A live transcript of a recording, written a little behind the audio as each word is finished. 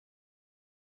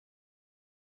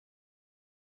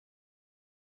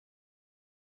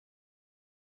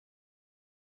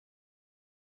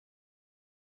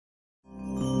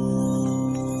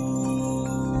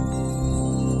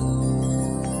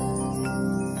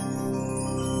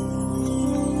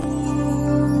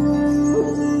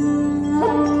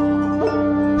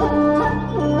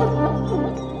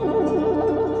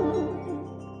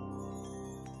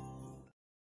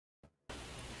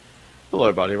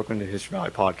everybody. Welcome to the History Valley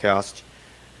Podcast.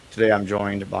 Today I'm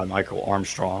joined by Michael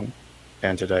Armstrong,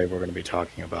 and today we're going to be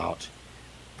talking about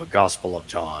the Gospel of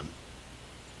John.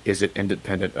 Is it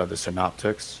independent of the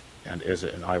synoptics, and is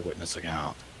it an eyewitness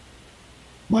account?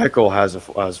 Michael has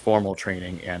formal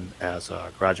training and has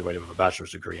graduated with a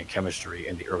bachelor's degree in chemistry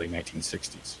in the early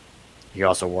 1960s. He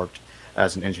also worked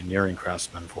as an engineering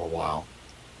craftsman for a while.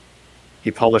 He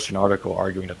published an article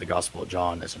arguing that the Gospel of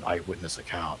John is an eyewitness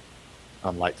account,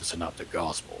 unlike the synoptic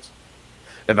Gospels,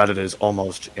 and that it is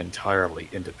almost entirely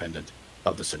independent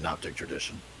of the synoptic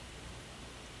tradition.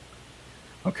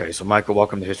 Okay, so Michael,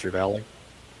 welcome to History Valley.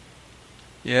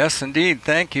 Yes, indeed.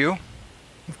 Thank you.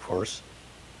 Of course.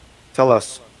 Tell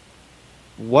us,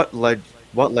 what led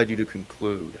you to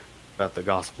conclude that the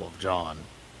Gospel of John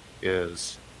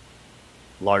is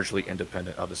largely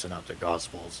independent of the synoptic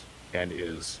Gospels and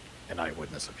is an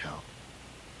eyewitness account?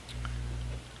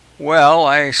 Well,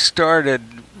 I started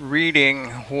reading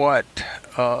what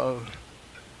other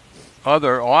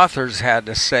authors had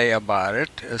to say about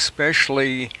it,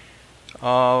 especially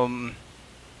the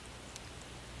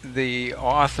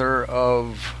author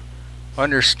of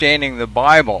Understanding the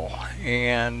Bible,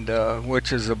 and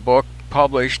which is a book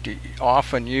published,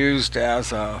 often used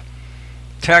as a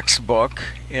textbook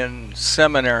in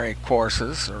seminary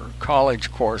courses or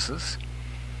college courses.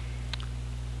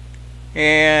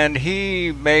 And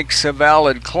he makes a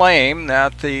valid claim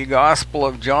that the Gospel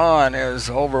of John is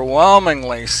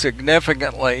overwhelmingly,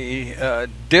 significantly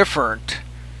different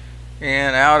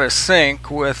and out of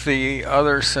sync with the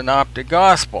other synoptic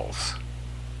Gospels.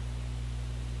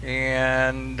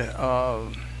 And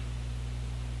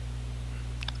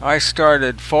I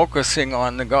started focusing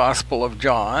on the Gospel of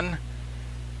John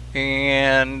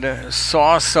and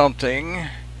saw something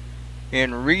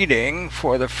in reading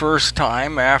for the first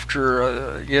time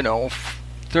after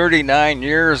 39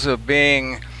 years of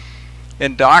being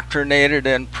indoctrinated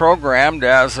and programmed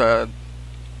as a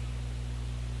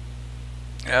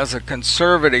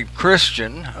conservative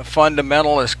Christian, a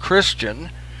fundamentalist Christian.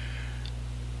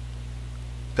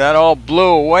 That all blew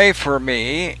away for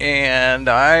me, and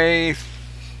I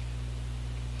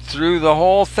threw the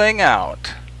whole thing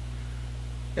out.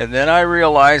 And then I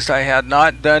realized I had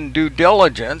not done due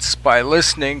diligence by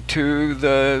listening to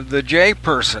the J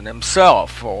person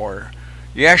himself, or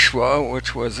Yeshua,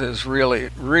 which was his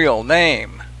real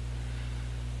name.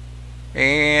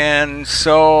 And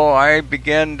so I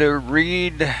began to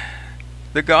read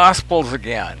the Gospels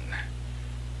again.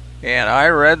 And I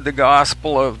read the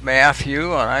Gospel of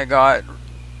Matthew and I got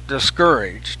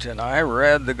discouraged. And I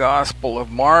read the Gospel of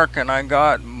Mark and I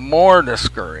got more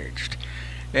discouraged.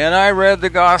 And I read the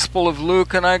Gospel of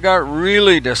Luke and I got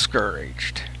really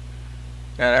discouraged.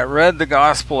 And I read the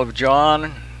Gospel of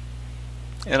John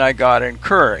and I got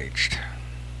encouraged.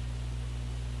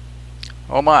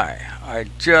 Oh my, I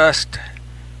just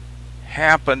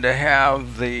happened to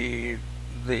have the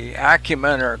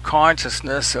acumen or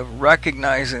consciousness of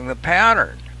recognizing the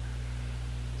pattern.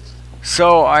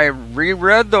 So I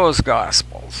reread those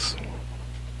Gospels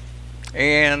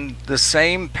and the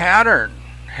same pattern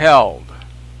held.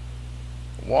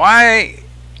 Why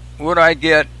would I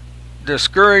get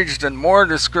discouraged and more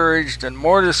discouraged and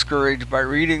more discouraged by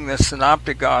reading the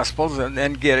synoptic Gospels and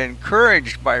then get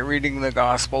encouraged by reading the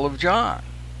Gospel of John?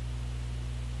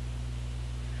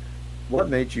 What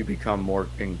made you become more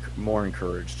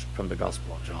encouraged from the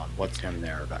Gospel of John? What's in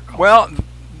there that caused? Well,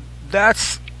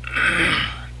 that's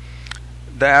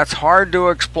hard to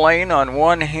explain. On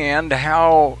one hand,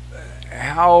 how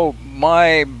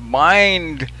my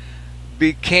mind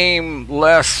became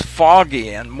less foggy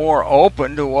and more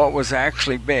open to what was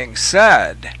actually being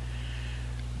said.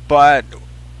 But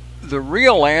the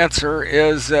real answer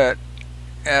is that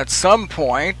at some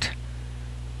point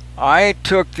I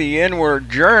took the inward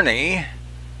journey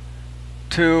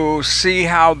to see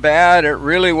how bad it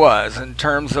really was in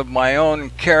terms of my own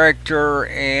character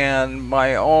and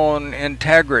my own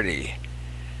integrity.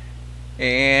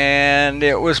 And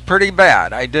it was pretty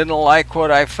bad. I didn't like what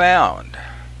I found.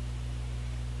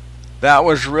 That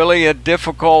was really a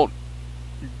difficult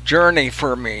journey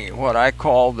for me, what I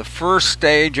call the first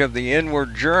stage of the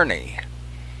inward journey.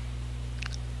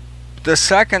 The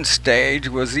second stage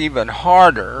was even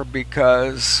harder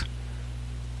because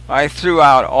I threw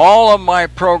out all of my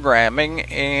programming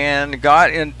and got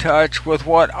in touch with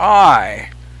what I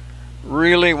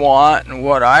really want and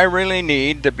what I really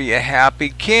need to be a happy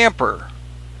camper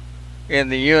in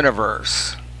the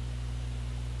universe.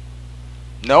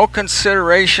 No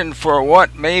consideration for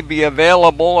what may be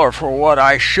available or for what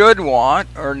I should want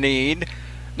or need.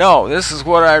 No, this is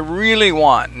what I really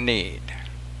want and need.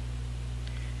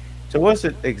 So what is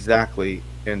it exactly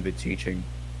in the teaching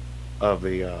of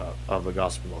the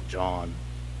Gospel of John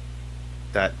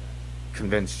that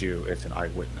convinced you it's an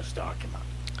eyewitness document?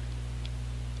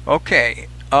 Okay.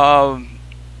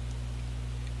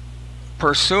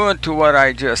 Pursuant to what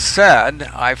I just said,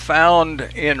 I found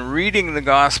in reading the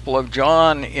Gospel of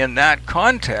John in that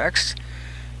context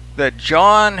that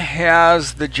John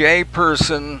has the J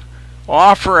person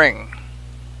offering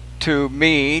to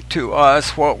me, to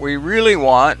us, what we really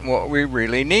want and what we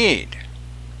really need.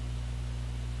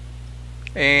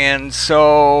 And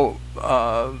so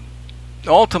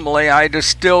ultimately I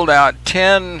distilled out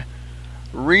 10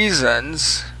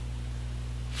 reasons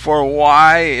for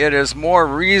why it is more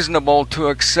reasonable to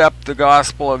accept the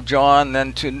Gospel of John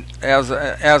than to, as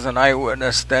an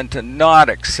eyewitness, than to not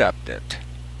accept it.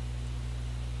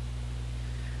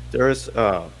 There's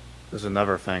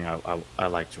another thing I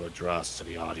like to address to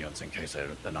the audience in case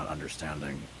they're not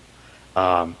understanding.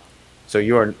 So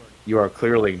you are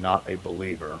clearly not a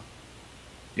believer.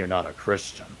 You're not a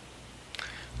Christian.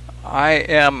 I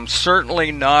am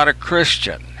certainly not a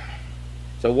Christian.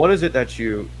 So what is it that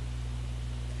you're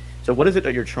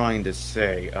trying to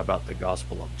say about the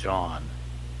Gospel of John,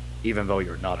 even though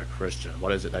you're not a Christian?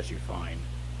 What is it that you find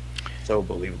so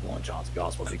believable in John's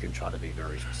Gospel that you can try to be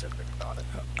very specific about it?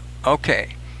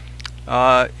 Okay.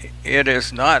 It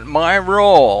is not my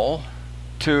role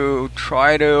to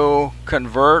try to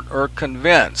convert or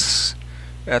convince.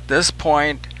 At this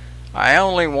point, I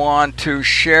only want to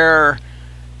share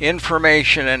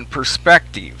information and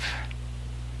perspective.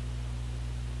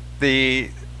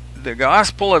 The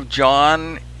Gospel of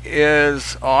John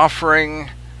is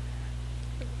offering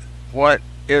what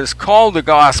is called the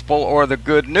Gospel or the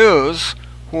Good News,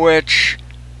 which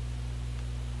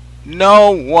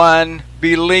no one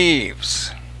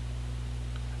believes.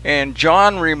 And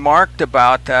John remarked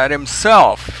about that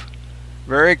himself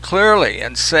very clearly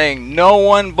in saying no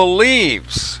one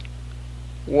believes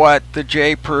what the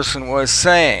J person was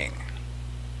saying.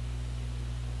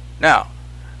 Now,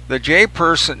 the J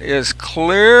person is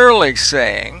clearly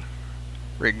saying,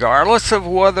 regardless of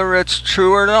whether it's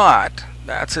true or not,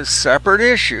 that's a separate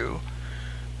issue,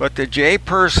 but the J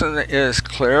person is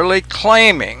clearly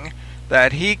claiming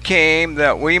that he came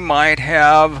that we might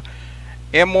have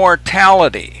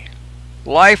immortality,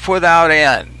 life without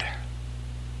end,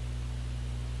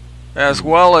 as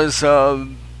well as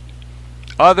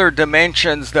other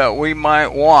dimensions that we might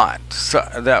want,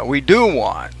 that we do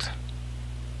want,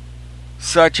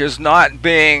 such as not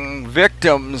being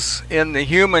victims in the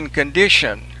human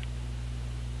condition,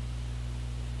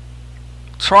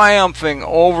 triumphing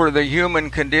over the human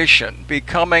condition,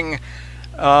 becoming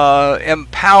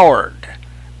empowered,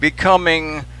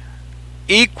 becoming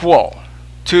equal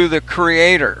to the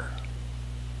Creator.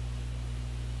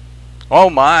 Oh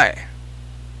my,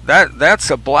 that's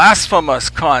a blasphemous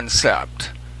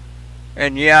concept.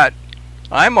 And yet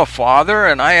I'm a father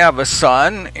and I have a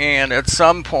son, and at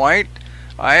some point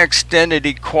I extended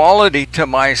equality to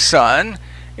my son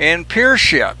in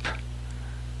peership.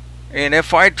 And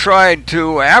if I tried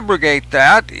to abrogate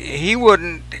that, he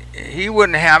wouldn't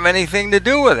have anything to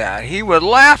do with that. He would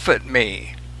laugh at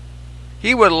me.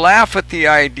 He would laugh at the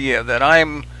idea that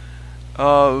I'm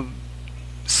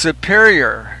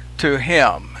superior to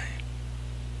him.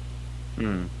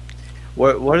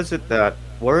 What is it that,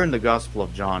 where in the Gospel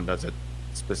of John does it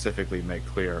specifically make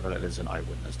clear that it is an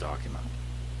eyewitness document?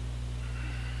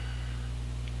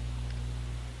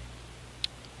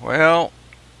 Well,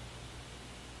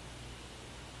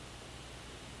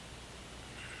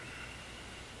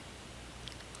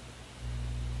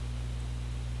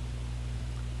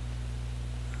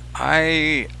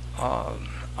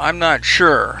 I'm not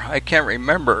sure. I can't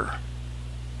remember.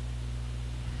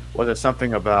 Was it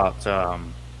something about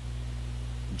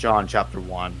John chapter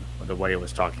 1, the way it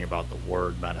was talking about the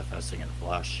Word manifesting in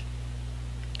flesh?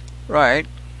 Right.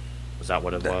 Was that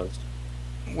what it was?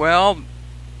 Well,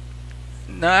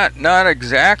 not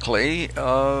exactly.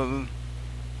 The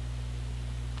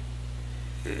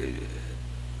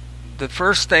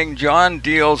first thing John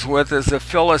deals with is the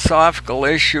philosophical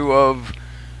issue of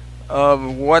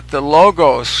what the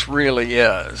Logos really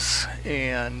is.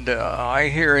 And I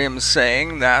hear him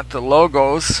saying that the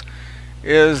Logos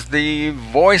is the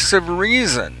voice of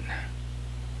reason.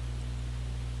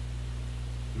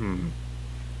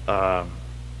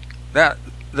 That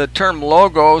the term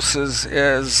Logos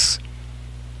is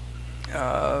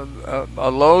a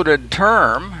loaded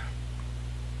term,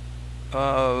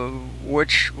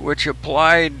 which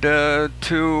applied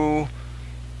to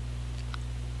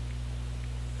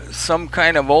some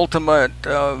kind of ultimate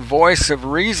voice of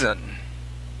reason.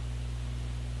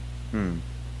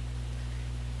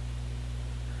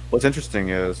 What's interesting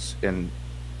is, I'm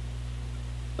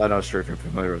not sure if you're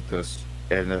familiar with this,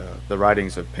 in the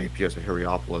writings of Papias of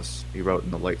Hierapolis, he wrote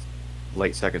in the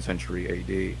late second century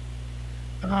A.D.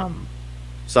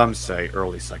 Some say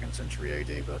early second century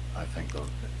A.D., but I think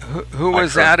Who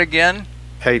was that again?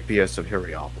 Papias of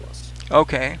Hierapolis.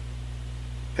 Okay.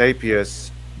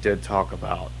 Papias did talk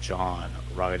about John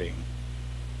writing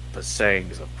the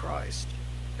sayings of Christ,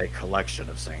 a collection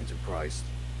of sayings of Christ,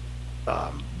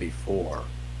 before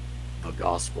the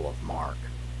Gospel of Mark.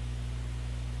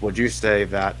 Would you say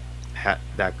that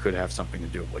that could have something to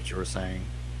do with what you were saying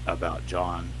about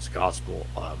John's Gospel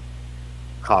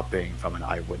copying from an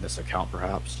eyewitness account,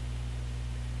 perhaps?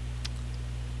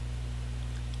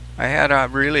 I had a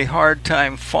really hard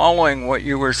time following what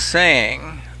you were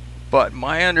saying, but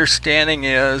my understanding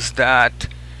is that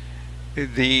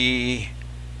the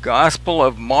Gospel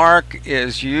of Mark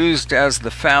is used as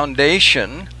the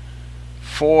foundation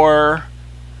for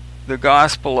the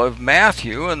Gospel of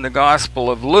Matthew and the Gospel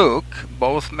of Luke.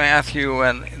 Both Matthew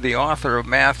and the author of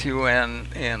Matthew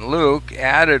and Luke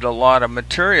added a lot of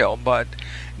material, but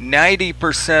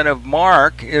 90% of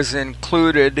Mark is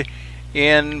included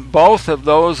in both of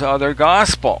those other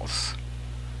Gospels.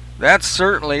 That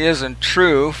certainly isn't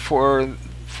true for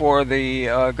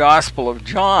the Gospel of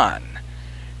John.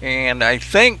 And I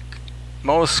think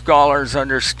most scholars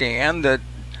understand that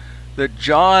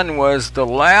John was the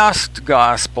last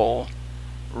gospel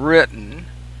written,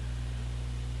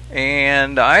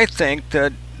 and I think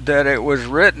that it was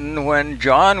written when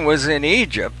John was in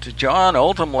Egypt. John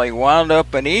ultimately wound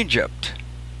up in Egypt.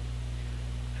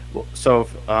 Well, so,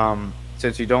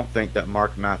 since you don't think that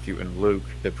Mark, Matthew, and Luke,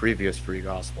 the previous three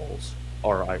Gospels,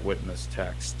 are eyewitness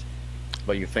text,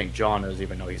 but you think John is,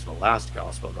 even though he's the last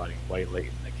Gospel, writing way late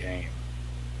in the game,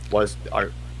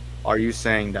 are you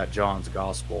saying that John's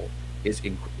Gospel is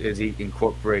he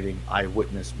incorporating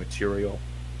eyewitness material,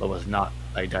 but was not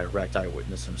a direct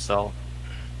eyewitness himself?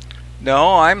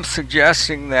 No, I'm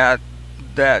suggesting that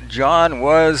John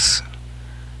was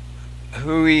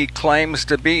who he claims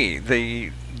to be,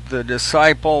 the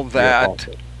disciple that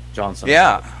Johnson.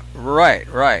 Yeah,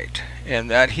 right, and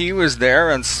that he was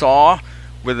there and saw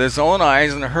with his own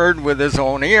eyes and heard with his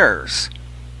own ears.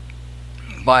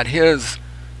 But his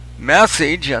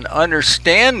message and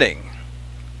understanding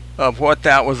of what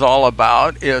that was all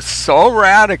about is so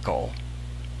radical,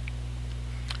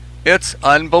 it's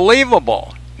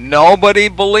unbelievable. Nobody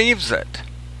believes it.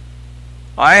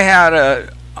 I had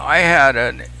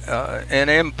an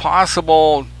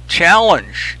impossible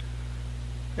challenge,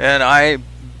 and I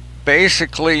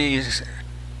basically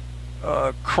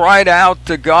cried out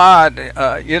to God,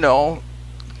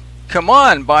 come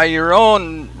on, by your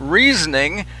own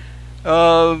reasoning,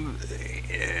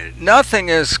 nothing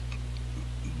is,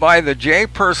 by the J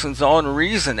person's own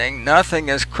reasoning, nothing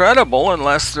is credible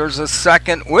unless there's a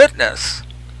second witness.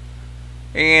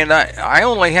 And I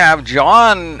only have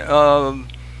John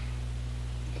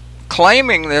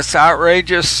claiming this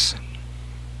outrageous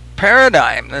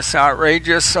paradigm, this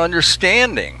outrageous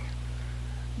understanding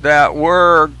that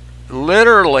we're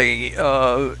literally,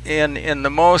 in the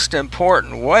most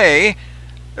important way,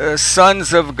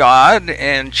 sons of God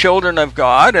and children of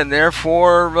God, and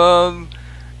therefore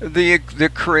the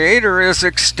Creator is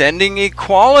extending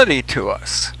equality to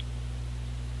us.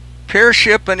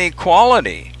 Peership and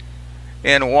equality.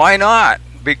 And why not?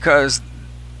 Because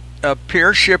a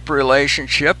peership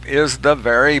relationship is the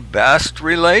very best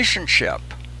relationship.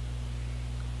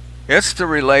 It's the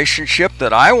relationship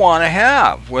that I want to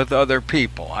have with other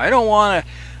people. I don't want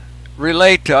to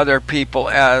relate to other people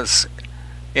as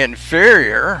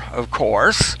inferior, of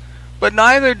course, but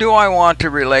neither do I want to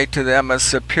relate to them as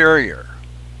superior.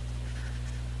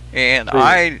 And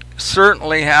I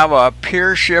certainly have a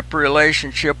peership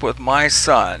relationship with my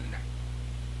son.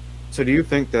 So do you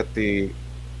think that let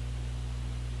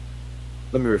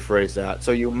me rephrase that.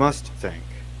 So you must think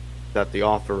that the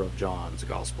author of John's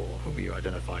Gospel, whom you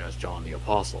identify as John the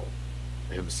Apostle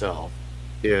himself,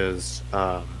 is,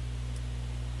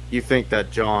 you think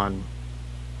that John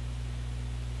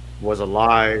was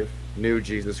alive, knew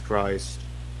Jesus Christ,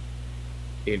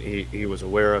 and he was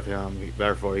aware of him,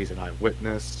 therefore he's an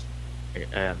eyewitness,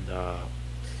 and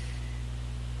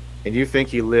you think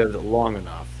he lived long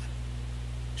enough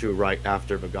to write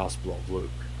after the Gospel of Luke?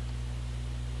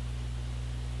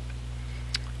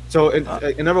 So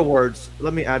in other words,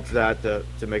 let me add to that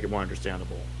to make it more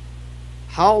understandable.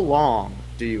 How long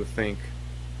do you think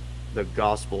the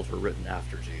Gospels were written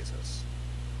after Jesus,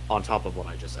 on top of what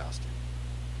I just asked you?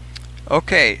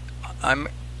 Okay, I'm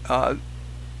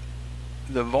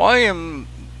the volume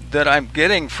that I'm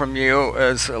getting from you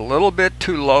is a little bit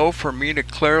too low for me to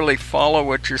clearly follow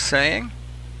what you're saying.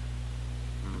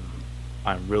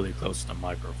 I'm really close to the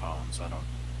microphone, so I don't.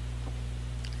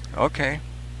 Okay.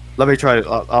 Let me try to.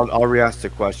 I'll re-ask the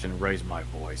question. Raise my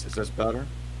voice. Is this better?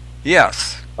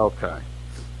 Yes. Okay.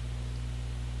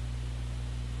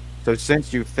 So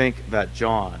since you think that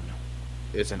John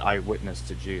is an eyewitness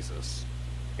to Jesus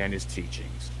and his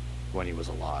teachings when he was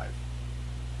alive,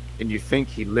 and you think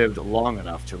he lived long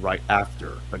enough to write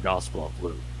after the Gospel of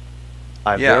Luke,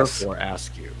 I therefore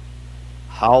ask you,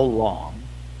 how long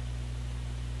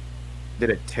did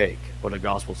it take for the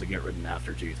Gospels to get written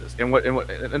after Jesus? In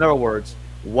other words,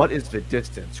 what is the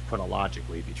distance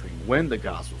chronologically between when the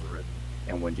Gospels were written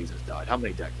and when Jesus died? How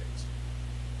many decades?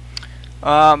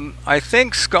 I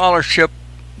think scholarship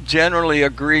generally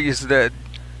agrees that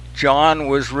John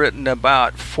was written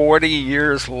about 40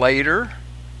 years later.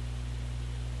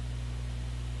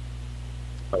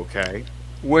 Okay.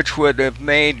 Which would have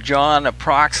made John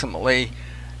approximately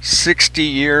 60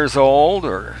 years old,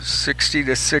 or 60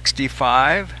 to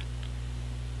 65.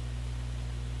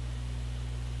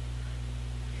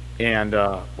 And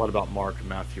what about Mark,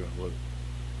 Matthew, and Luke?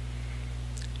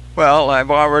 Well,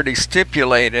 I've already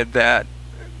stipulated that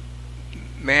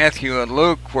Matthew and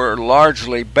Luke were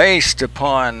largely based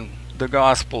upon the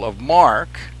Gospel of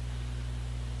Mark,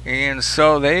 and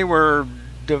so they were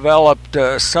developed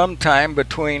sometime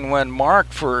between when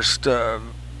Mark first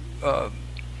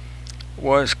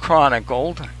was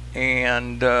chronicled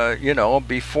and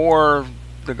before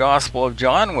the Gospel of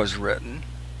John was written.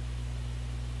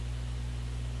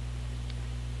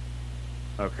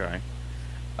 Okay.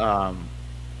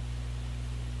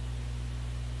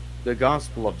 The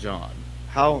Gospel of John,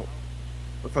 how,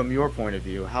 from your point of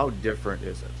view, how different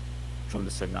is it from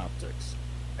the synoptics,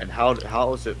 and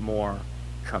how is it more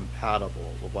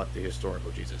compatible with what the historical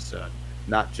Jesus said,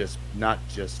 not just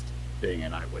being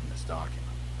an eyewitness document?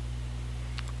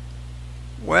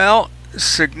 Well,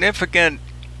 significant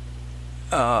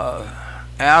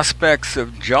aspects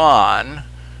of John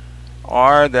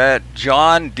are that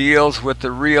John deals with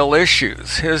the real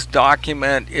issues. His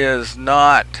document is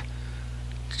not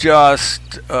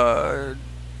just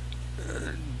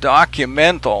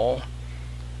documental.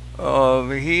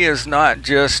 He is not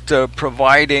just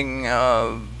providing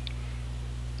a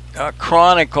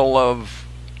chronicle of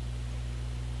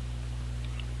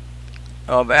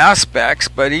aspects,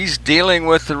 but he's dealing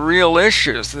with the real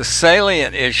issues, the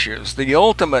salient issues, the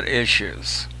ultimate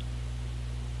issues.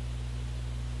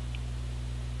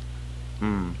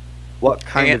 What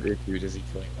kind of issues is he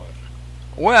dealing with?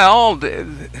 Well,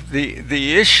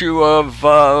 the issue of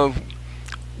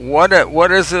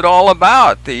what is it all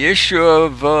about? The issue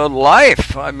of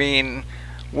life. I mean,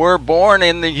 we're born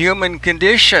in the human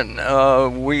condition.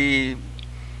 We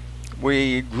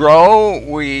grow,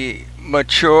 we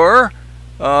mature,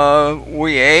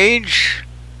 we age,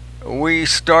 we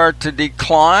start to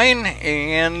decline,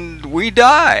 and we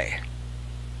die.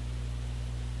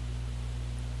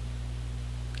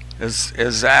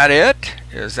 Is that it?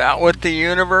 Is that what the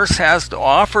universe has to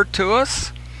offer to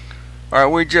us? Are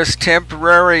we just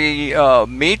temporary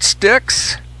meat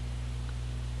sticks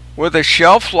with a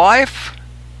shelf life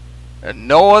and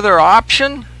no other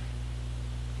option?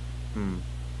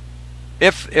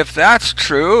 If that's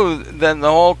true, then the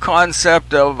whole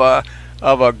concept of a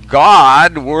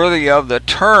God worthy of the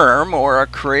term, or a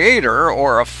creator,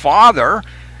 or a father,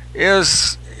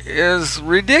 is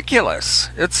ridiculous.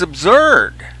 It's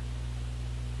absurd.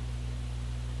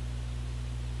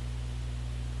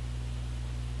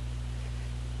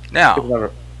 Now,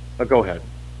 go ahead.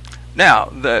 Now,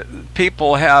 the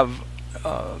people have,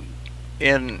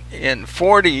 in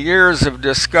 40 years of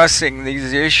discussing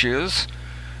these issues,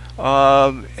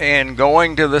 and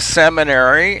going to the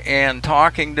seminary and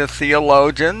talking to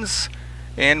theologians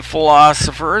and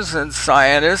philosophers and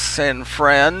scientists and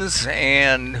friends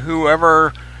and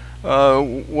whoever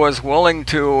was willing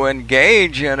to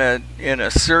engage in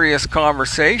a serious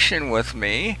conversation with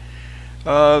me,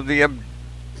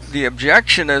 the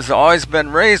objection has always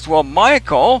been raised, well,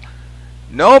 Michael,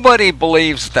 nobody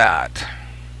believes that.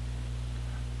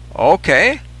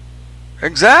 Okay,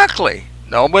 exactly.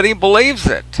 Nobody believes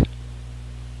it.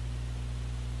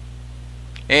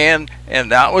 And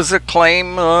that was a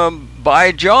claim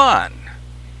by John.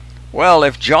 Well,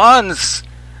 if John's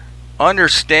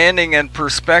understanding and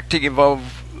perspective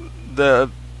of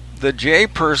the J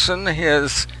person,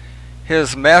 his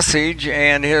message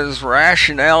and his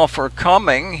rationale for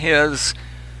coming, his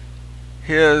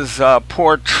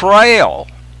portrayal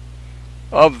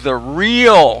of the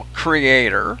real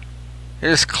creator,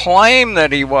 his claim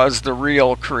that he was the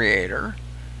real creator,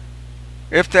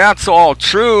 if that's all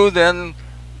true, then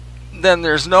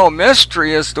there's no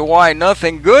mystery as to why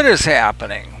nothing good is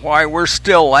happening, why we're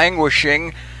still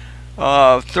languishing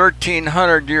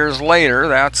 1,300 years later.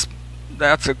 That's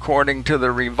according to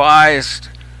the revised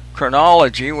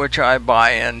chronology, which I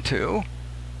buy into.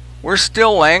 We're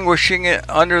still languishing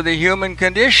under the human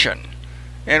condition,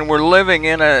 and we're living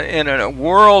in a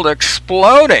world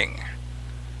exploding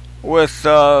with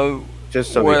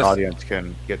just so the audience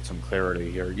can get some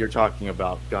clarity here. You're talking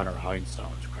about Gunnar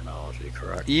Heinsohn's chronology,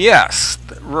 correct? Yes,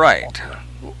 right.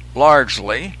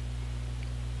 Largely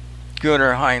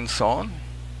Gunnar Heinsohn.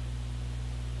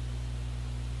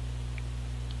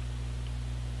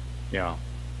 Yeah.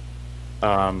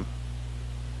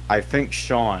 I think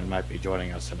Sean might be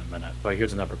joining us in a minute, but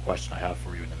here's another question I have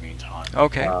for you in the meantime.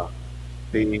 Okay.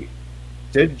 Do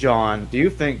you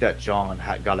think that John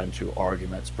had got into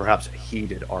arguments, perhaps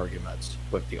heated arguments,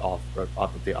 with the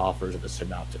authors of the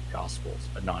synoptic gospels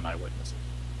and non-eyewitnesses?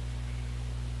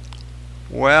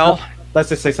 Well, let's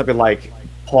just say something like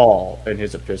Paul in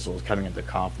his epistles coming into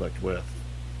conflict with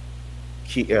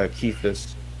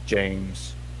Cephas,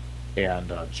 James,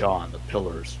 and John, the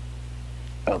pillars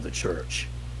of the church.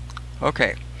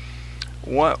 Okay.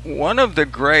 One of the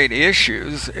great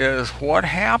issues is what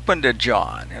happened to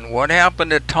John and what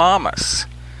happened to Thomas.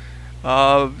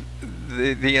 The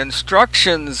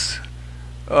instructions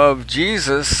of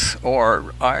Jesus,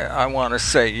 or I want to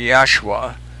say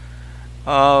Yeshua,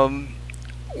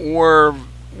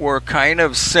 were kind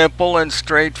of simple and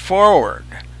straightforward.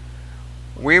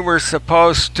 We were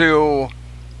supposed to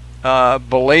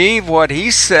believe what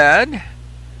he said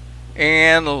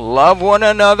and love one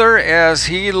another as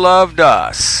he loved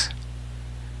us.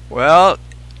 Well,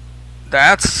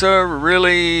 that's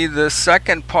really, the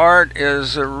second part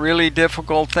is a really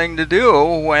difficult thing to do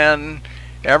when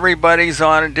everybody's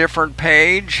on a different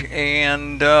page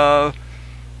and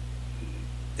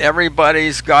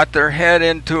everybody's got their head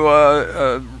into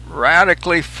a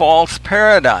radically false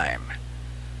paradigm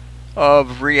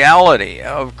of reality,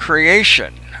 of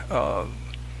creation.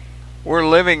 We're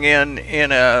living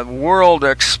in a world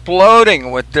exploding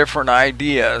with different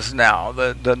ideas now.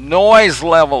 The noise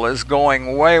level is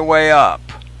going way, way up.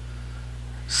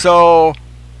 So,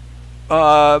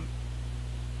 but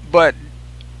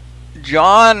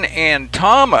John and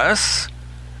Thomas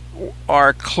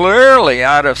are clearly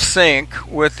out of sync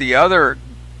with the other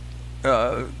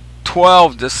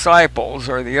 12 disciples,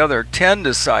 or the other 10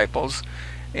 disciples,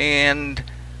 and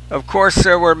of course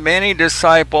there were many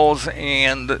disciples,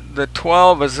 and the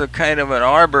 12 is a kind of an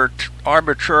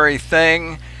arbitrary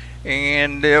thing,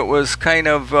 and it was kind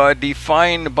of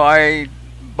defined by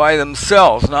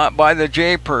themselves, not by the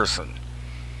J person.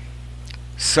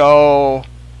 So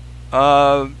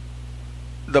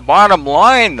the bottom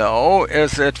line, though,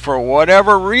 is that for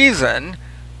whatever reason,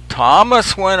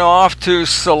 Thomas went off to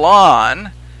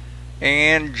Ceylon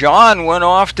and John went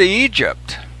off to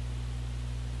Egypt.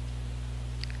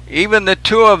 Even the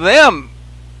two of them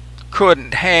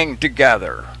couldn't hang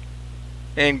together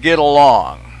and get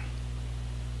along.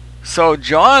 So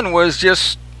John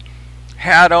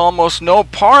had almost no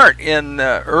part in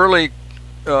the early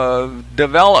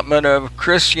development of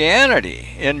Christianity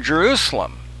in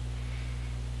Jerusalem.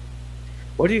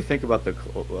 What do you think about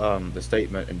the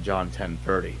statement in John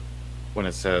 10:30 when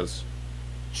it says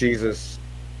Jesus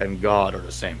and God are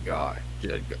the same guy?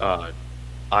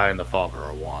 I and the Father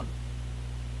are one.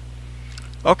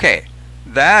 Okay,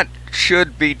 that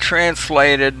should be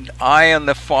translated, I and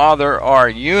the Father are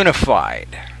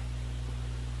unified.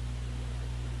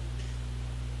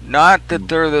 Not that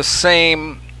they're the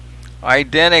same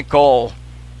identical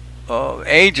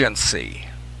agency.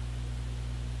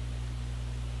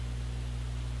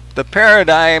 The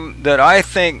paradigm that I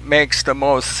think makes the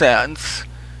most sense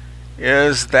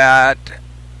is that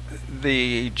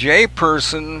the J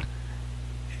person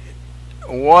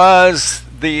was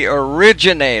the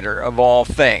originator of all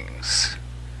things,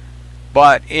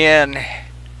 but in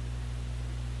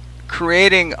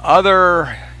creating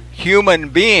other human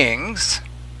beings,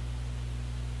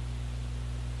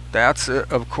 that's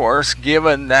of course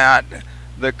given that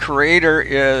the creator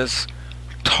is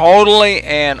totally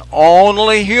and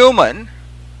only human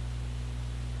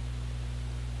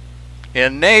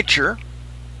in nature,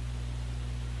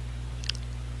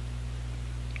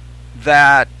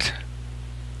 that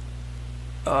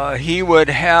he would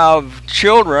have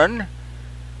children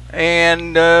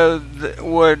and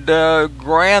would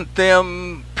grant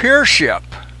them peership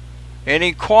and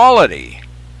equality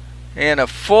and a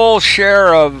full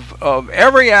share of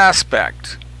every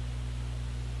aspect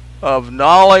of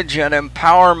knowledge and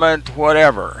empowerment,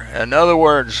 whatever. In other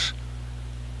words,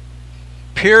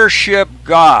 peership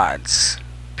gods,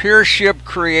 peership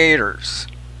creators.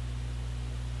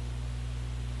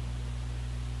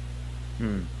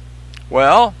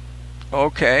 Well,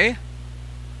 okay.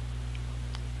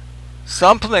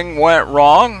 Something went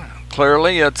wrong,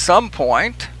 clearly, at some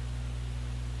point.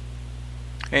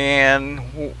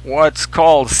 And what's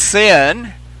called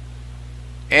sin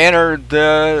entered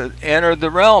the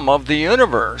realm of the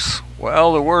universe.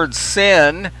 Well, the word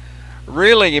sin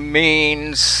really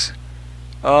means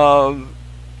it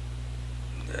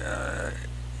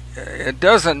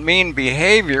doesn't mean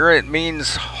behavior. It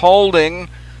means holding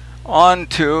on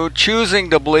to, choosing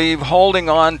to believe, holding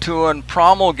on to, and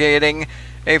promulgating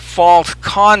a false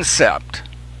concept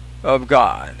of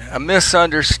God, a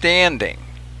misunderstanding.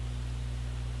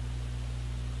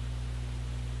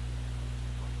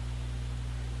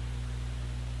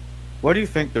 What do you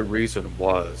think the reason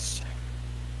was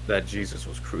that Jesus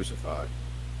was crucified?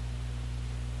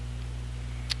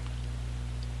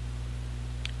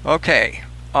 Okay.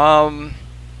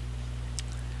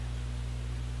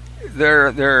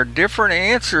 There are different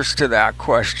answers to that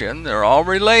question. They're all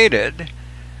related.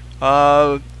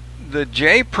 The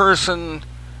J person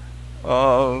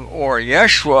or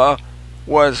Yeshua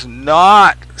was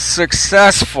not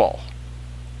successful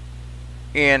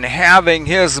in having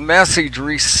his message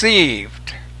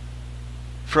received.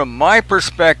 From my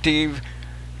perspective,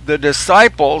 the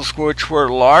disciples, which were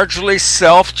largely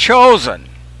self-chosen,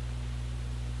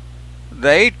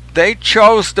 they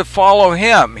chose to follow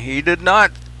him. He did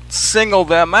not single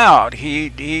them out.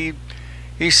 He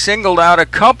singled out a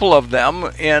couple of them,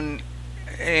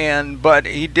 but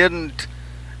he didn't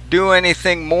do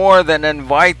anything more than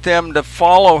invite them to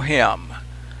follow him.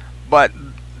 But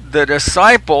the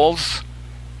disciples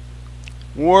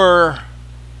were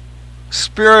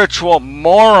spiritual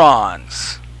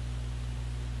morons.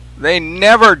 They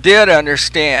never did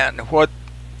understand what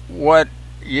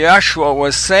Yeshua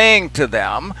was saying to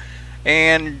them,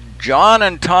 and John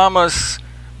and Thomas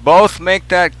both make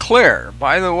that clear.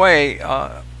 By the way,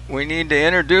 we need to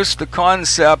introduce the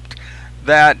concept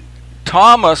that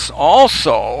Thomas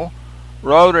also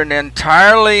wrote an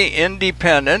entirely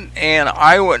independent and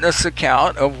eyewitness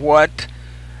account of what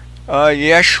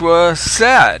Yeshua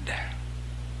said.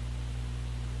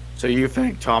 So you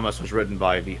think Thomas was written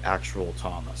by the actual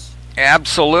Thomas?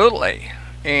 Absolutely.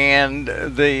 And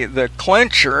the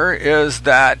clincher is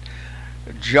that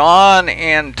John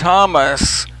and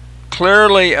Thomas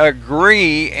clearly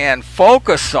agree and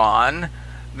focus on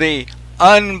the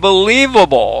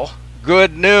unbelievable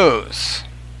good news.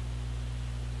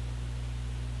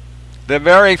 The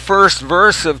very first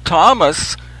verse of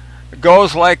Thomas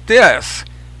goes like this: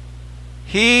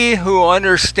 "He who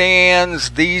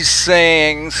understands these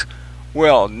sayings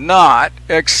will not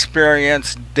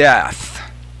experience death."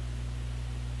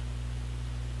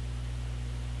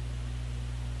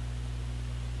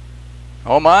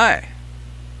 Oh my.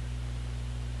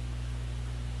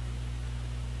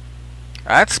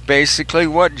 That's basically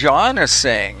what John is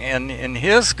saying in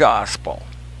his gospel.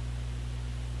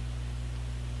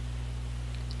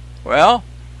 Well,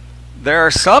 there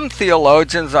are some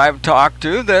theologians I've talked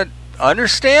to that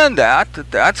understand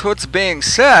that's what's being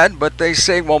said, but they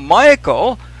say, well,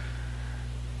 Michael,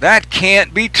 that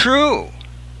can't be true.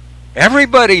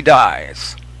 Everybody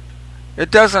dies. It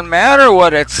doesn't matter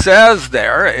what it says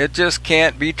there, it just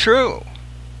can't be true.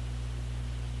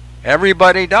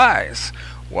 Everybody dies.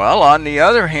 Well, on the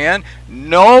other hand,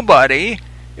 nobody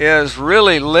is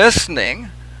really listening.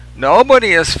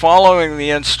 Nobody is following the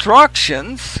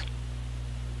instructions.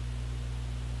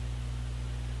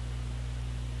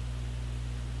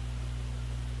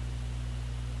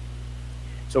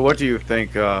 So what do you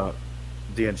think the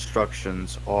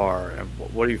instructions are, and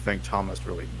what do you think Thomas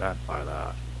really meant by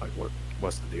that? Like,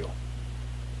 what's the deal?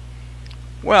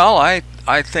 Well,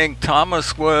 I think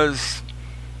Thomas was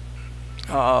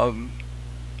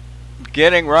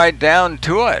getting right down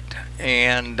to it,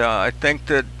 and I think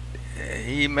that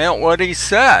he meant what he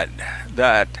said,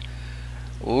 that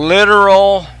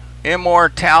literal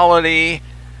immortality,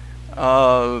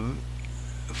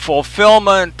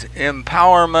 fulfillment,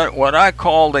 empowerment, what I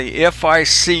call the if I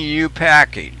see you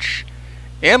package.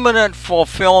 Imminent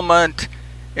fulfillment,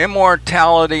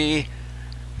 immortality,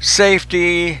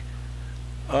 safety,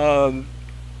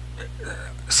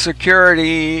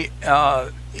 security,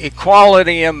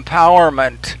 equality,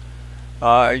 empowerment,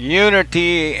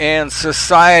 unity, and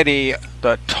society.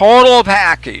 The total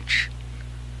package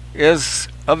is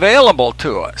available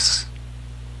to us.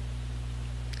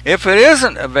 If it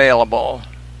isn't available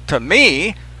to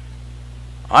me,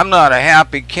 I'm not a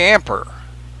happy camper.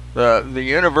 The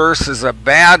universe is a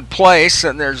bad place,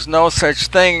 and there's no such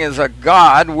thing as a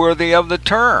God worthy of the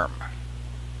term.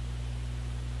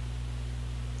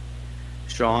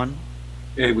 Sean,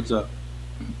 Hey, what's up?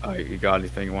 you got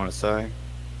anything you want to say?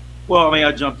 Well, I mean,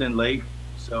 I jumped in late,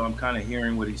 so I'm kind of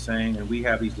hearing what he's saying, and we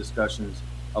have these discussions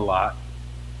a lot.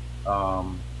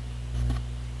 Um,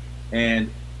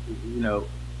 and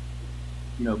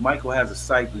Michael has a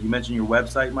site. Did you mention your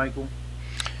website, Michael?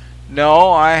 No,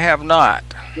 I have not.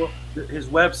 Well, his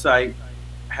website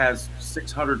has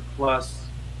 600 plus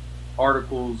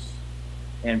articles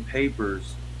and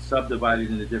papers subdivided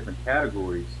into different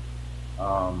categories,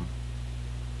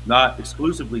 not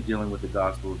exclusively dealing with the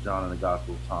Gospel of John and the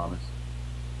Gospel of Thomas,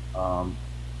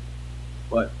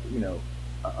 but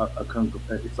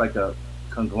it's like a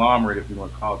conglomerate, if you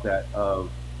want to call it that,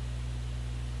 of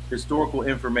historical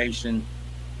information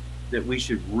that we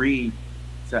should read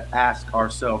to ask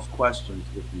ourselves questions,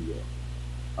 if you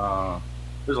will.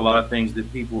 There's a lot of things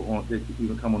that people that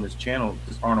even come on this channel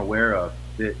just aren't aware of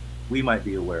that we might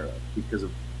be aware of because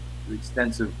of the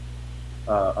extensive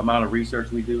amount of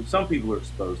research we do. Some people are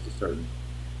exposed to certain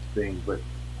things, but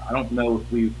I don't know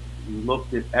if we've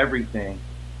looked at everything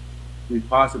we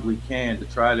possibly can to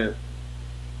try to,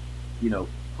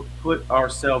 put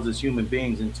ourselves as human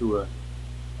beings into a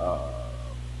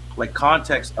like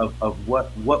context of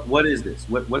what is this?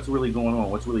 What's really going on?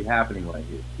 What's really happening right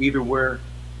here? Either we're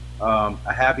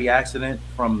a happy accident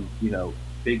from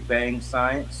Big Bang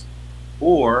science,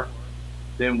 or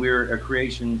then we're a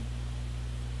creation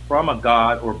from a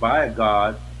god or by a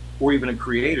god or even a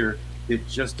creator that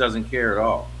just doesn't care at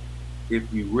all.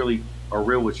 If you really are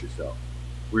real with yourself,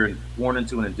 we're born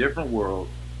into a different world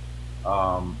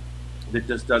that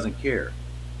just doesn't care.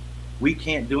 We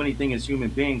can't do anything as human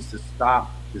beings to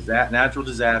stop natural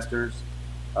disasters,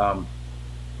 from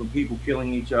people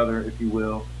killing each other, if you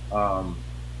will.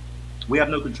 We have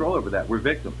no control over that. We're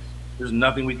victims. There's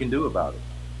nothing we can do about it.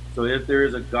 So if there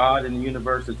is a God in the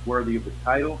universe that's worthy of the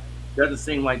title, it doesn't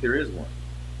seem like there is one,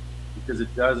 because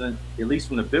it doesn't, at least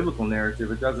from the biblical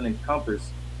narrative, it doesn't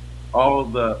encompass all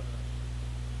of the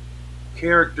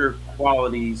character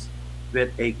qualities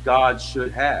that a God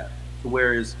should have. So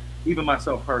whereas even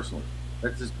myself personally,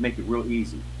 let's just make it real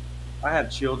easy. I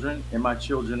have children, and my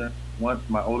children are,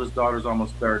 my oldest daughter's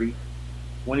almost 30,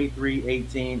 23,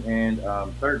 18, and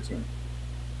 13.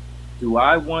 Do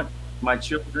I want my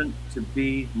children to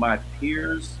be my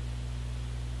peers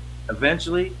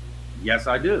eventually? Yes,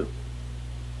 I do.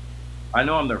 I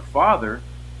know I'm their father,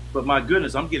 but my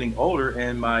goodness, I'm getting older,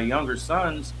 and my younger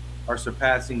sons are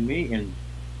surpassing me in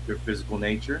their physical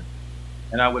nature.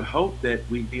 And I would hope that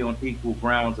we'd be on equal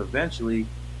grounds eventually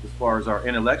as far as our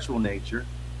intellectual nature.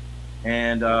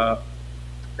 And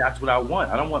that's what I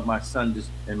want. I don't want my son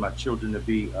and my children to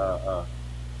be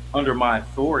under my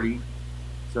authority,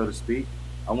 so to speak.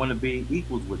 I want to be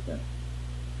equals with them,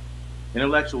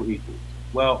 intellectual equals.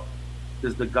 Well,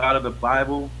 does the God of the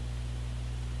Bible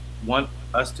want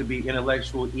us to be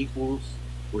intellectual equals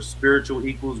or spiritual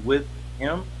equals with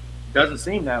him? Doesn't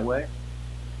seem that way.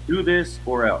 Do this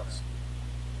or else.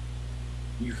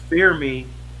 You fear me,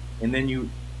 and then you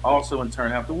also in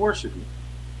turn have to worship me.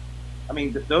 I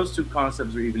mean, those two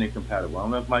concepts are even incompatible. I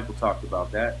don't know if Michael talked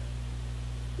about that.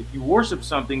 If you worship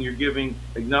something, you're giving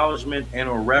acknowledgement and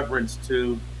or reverence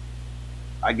to,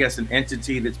 I guess, an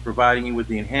entity that's providing you with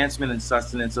the enhancement and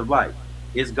sustenance of life.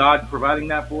 Is God providing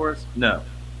that for us? No.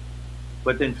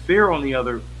 But then fear, on the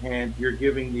other hand, you're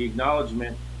giving the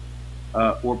acknowledgement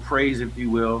or praise, if you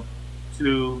will,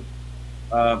 to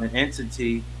an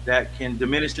entity that can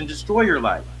diminish and destroy your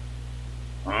life.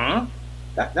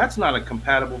 That's not a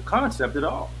compatible concept at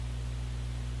all.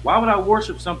 Why would I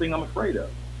worship something I'm afraid of?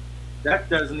 That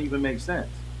doesn't even make sense.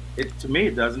 To me,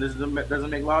 it doesn't. It doesn't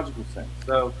make logical sense.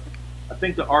 So I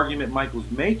think the argument Michael's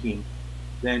making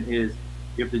then is,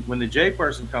 when the J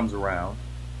person comes around,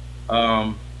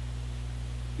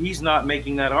 he's not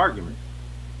making that argument.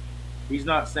 He's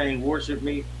not saying worship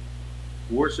me,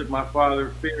 worship my father,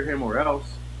 fear him, or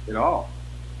else at all.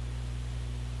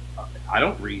 I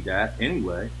don't read that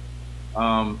anyway.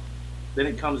 Then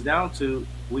it comes down to,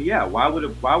 well, yeah, why would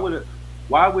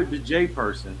the J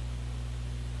person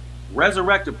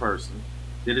resurrect a person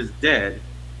that is dead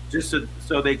just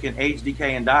so they can age,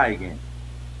 decay, and die again?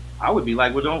 I would be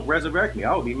like, well, don't resurrect me.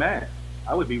 I would be mad.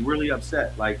 I would be really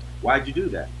upset. Like, why'd you do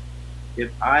that?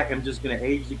 If I am just going to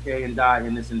age, decay, and die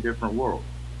in this indifferent world,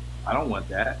 I don't want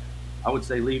that. I would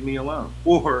say, leave me alone.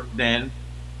 Or then,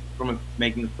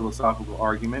 making a philosophical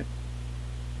argument,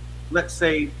 let's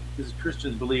say, because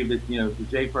Christians believe that the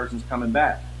J person's coming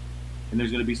back, and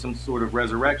there's going to be some sort of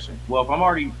resurrection. Well, if I'm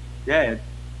already dead,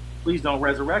 please don't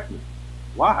resurrect me.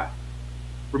 Why?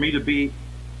 For me to be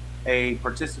a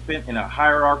participant in a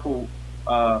hierarchical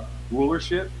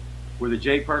rulership where the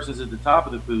J person's at the top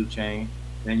of the food chain,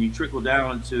 and you trickle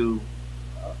down to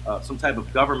some type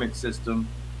of government system,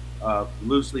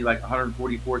 loosely like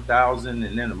 144,000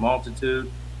 and then a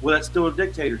multitude. Well, that's still a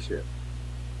dictatorship.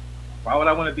 Why would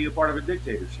I want to be a part of a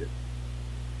dictatorship?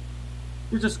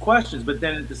 There's just questions, but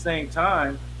then at the same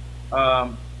time,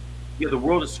 the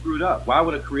world is screwed up. Why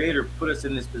would a creator put us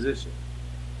in this position?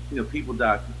 People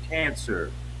die from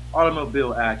cancer,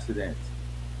 automobile accidents,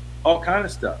 all kind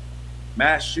of stuff,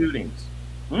 mass shootings.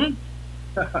 I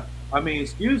mean,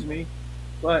 excuse me,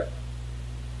 but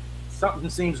something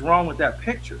seems wrong with that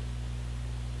picture.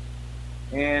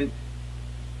 And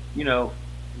we do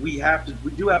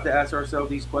have to ask ourselves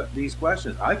these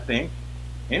questions. I think,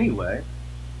 anyway.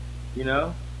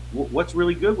 What's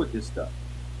really good with this stuff?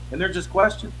 And they're just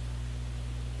questions.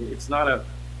 It's not a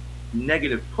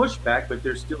negative pushback, but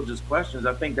they're still just questions.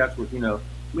 I think that's what,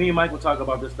 me and Mike will talk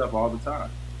about this stuff all the time,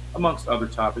 amongst other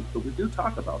topics, but we do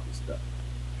talk about this stuff.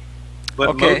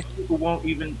 But most people won't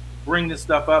even bring this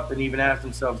stuff up and even ask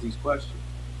themselves these questions.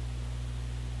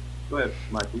 Go ahead,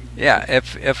 Mike. Yeah,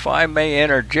 if I may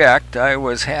interject, I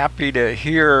was happy to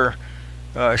hear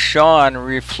Sean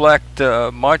reflect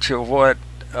much of what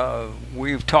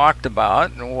we've talked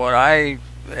about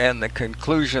and the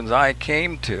conclusions I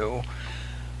came to.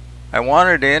 I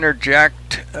wanted to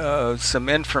interject some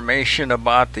information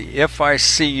about the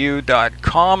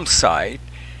ificu.com site,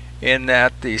 in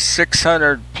that the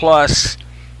 600 plus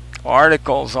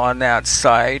articles on that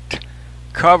site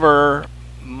cover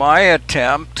my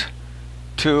attempt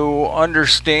to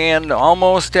understand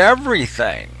almost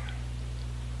everything.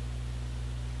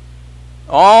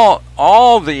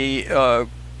 All the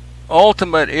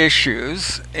ultimate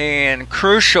issues and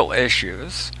crucial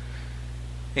issues,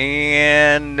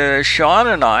 and Sean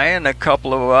and I and a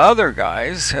couple of other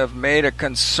guys have made a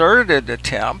concerted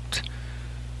attempt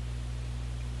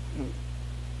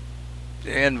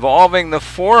involving the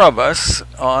four of us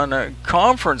on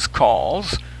conference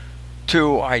calls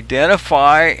to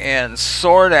identify and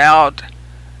sort out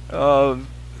a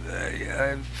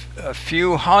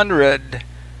few hundred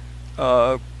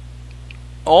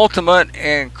ultimate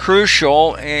and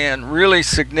crucial and really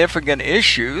significant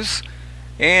issues,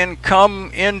 and come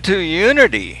into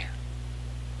unity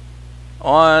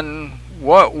on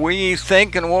what we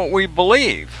think and what we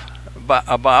believe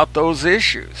about those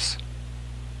issues.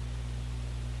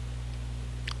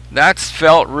 That's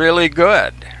felt really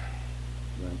good.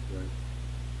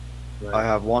 Right. I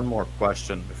have one more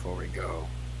question before we go.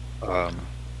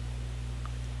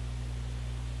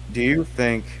 Do you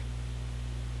think,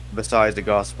 besides the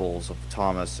Gospels of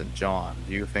Thomas and John,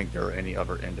 do you think there are any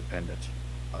other independent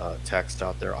texts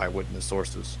out there, eyewitness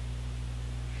sources?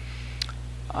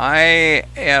 I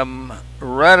am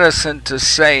reticent to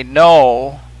say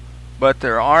no, but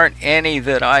there aren't any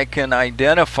that I can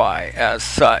identify as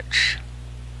such.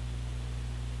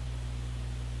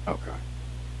 Okay.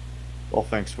 Well,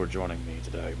 thanks for joining me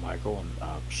today, Michael, and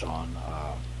Sean.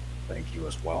 Thank you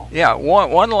as well. Yeah,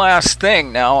 one last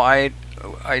thing. Now, I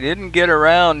didn't get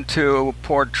around to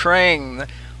portraying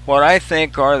what I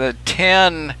think are the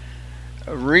 10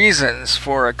 reasons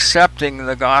for accepting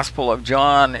the Gospel of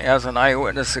John as an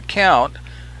eyewitness account,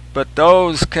 but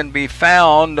those can be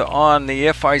found on the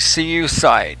IFICU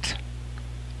site.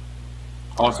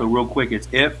 Also, real quick, it's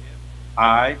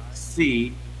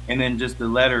IFIC and then just the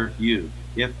letter U,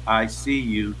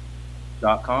 ificu.com.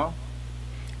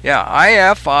 Yeah,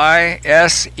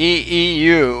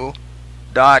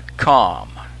 IFISEEU.com.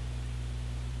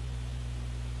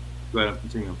 Go ahead,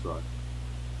 continue. I'm sorry.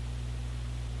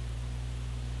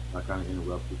 I kind of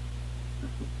interrupted.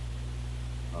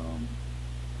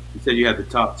 You said you had the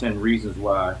top 10 reasons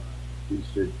why we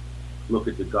should look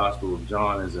at the Gospel of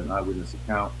John as an eyewitness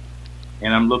account,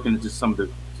 and I'm looking at just some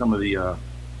of the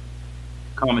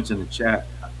comments in the chat.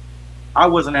 I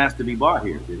wasn't asked to be bought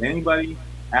here. Did anybody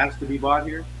ask to be bought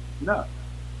here? No,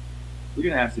 we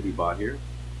didn't ask to be bought here.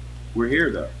 We're here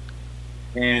though,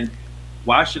 and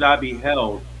why should I be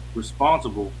held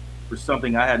responsible for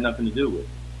something I had nothing to do with?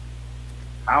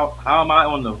 How am I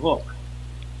on the hook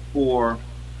for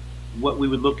what we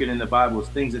would look at in the Bible as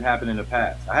things that happened in the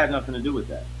past? I had nothing to do with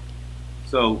that.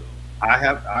 So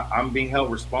I'm being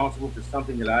held responsible for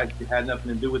something that I had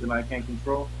nothing to do with and I can't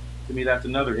control. To me, that's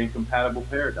another incompatible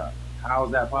paradigm. How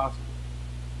is that possible?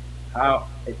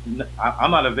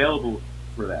 I'm not available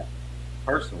for that.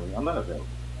 Personally, I'm not available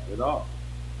for that at all.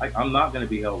 I'm not going to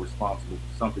be held responsible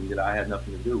for something that I had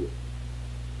nothing to do with.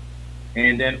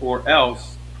 And then, or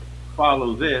else,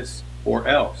 follow this, or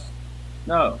else.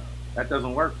 No, that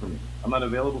doesn't work for me. I'm not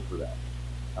available for that.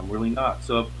 I'm really not.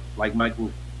 So, like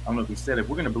Michael, I don't know if he said, if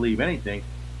we're going to believe anything,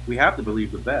 we have to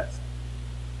believe the best.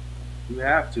 We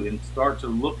have to, and start to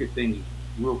look at things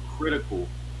real critical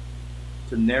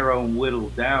to narrow and whittle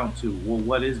down to, well,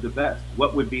 what is the best?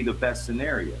 What would be the best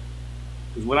scenario?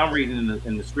 Because what I'm reading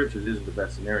in the scriptures isn't the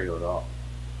best scenario at all.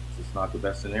 It's not the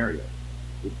best scenario.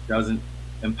 It doesn't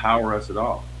empower us at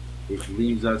all. It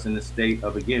leaves us in the state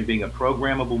of, again, being a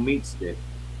programmable meat stick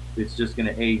that's just going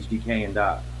to age, decay, and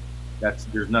die.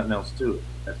 There's nothing else to it.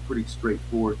 That's pretty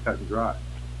straightforward, cut and dry,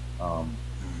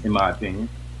 in my opinion.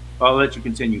 I'll let you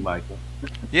continue, Michael.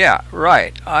 Yeah,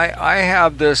 right. I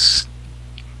have this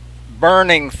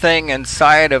burning thing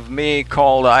inside of me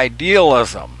called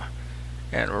idealism.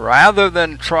 And rather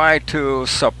than try to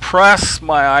suppress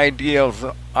my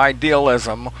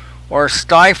idealism or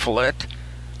stifle it,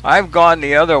 I've gone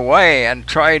the other way and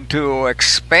tried to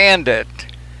expand it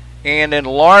and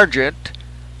enlarge it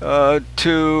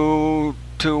to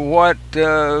what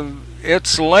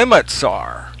its limits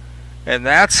are. And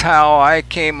that's how I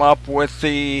came up with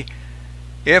the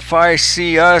 "if I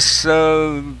see us"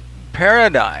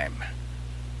 paradigm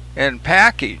and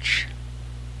package.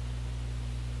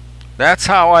 That's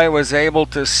how I was able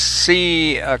to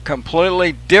see a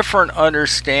completely different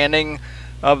understanding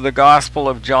of the Gospel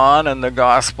of John and the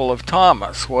Gospel of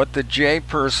Thomas, what the J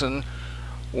person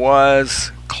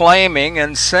was claiming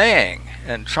and saying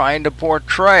and trying to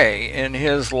portray in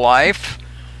his life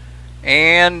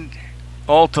and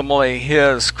ultimately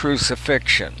his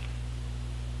crucifixion.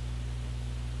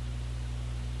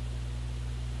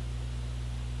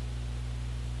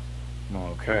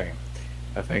 Okay.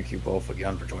 I thank you both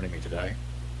again for joining me today.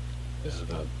 This has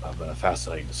been a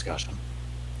fascinating discussion.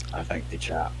 I thank the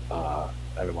chat,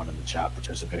 everyone in the chat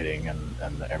participating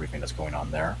and everything that's going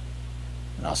on there.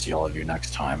 And I'll see all of you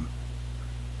next time.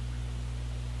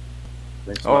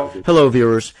 Hello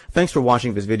viewers, thanks for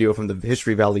watching this video from the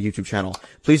History Valley YouTube channel.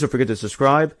 Please don't forget to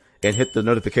subscribe and hit the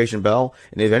notification bell.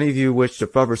 And if any of you wish to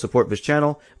further support this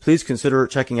channel, please consider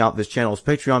checking out this channel's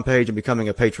Patreon page and becoming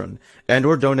a patron, and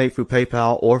or donate through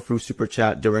PayPal or through Super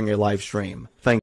Chat during a live stream. Thank you.